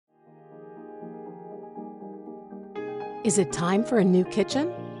Is it time for a new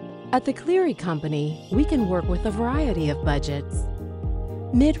kitchen? At the Cleary Company, we can work with a variety of budgets.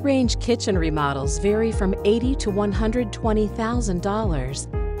 Mid-range kitchen remodels vary from $80,000 to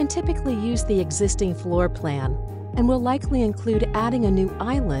 $120,000 and typically use the existing floor plan and will likely include adding a new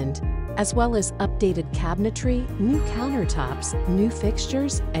island, as well as updated cabinetry, new countertops, new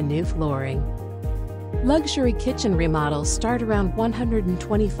fixtures, and new flooring. Luxury kitchen remodels start around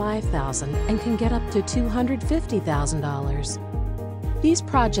 $125,000 and can get up to $250,000. These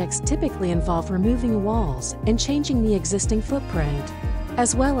projects typically involve removing walls and changing the existing footprint,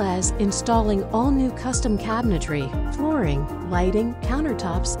 as well as installing all new custom cabinetry, flooring, lighting,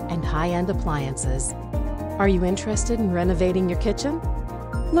 countertops, and high-end appliances. Are you interested in renovating your kitchen?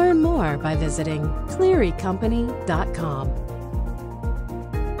 Learn more by visiting clearycompany.com.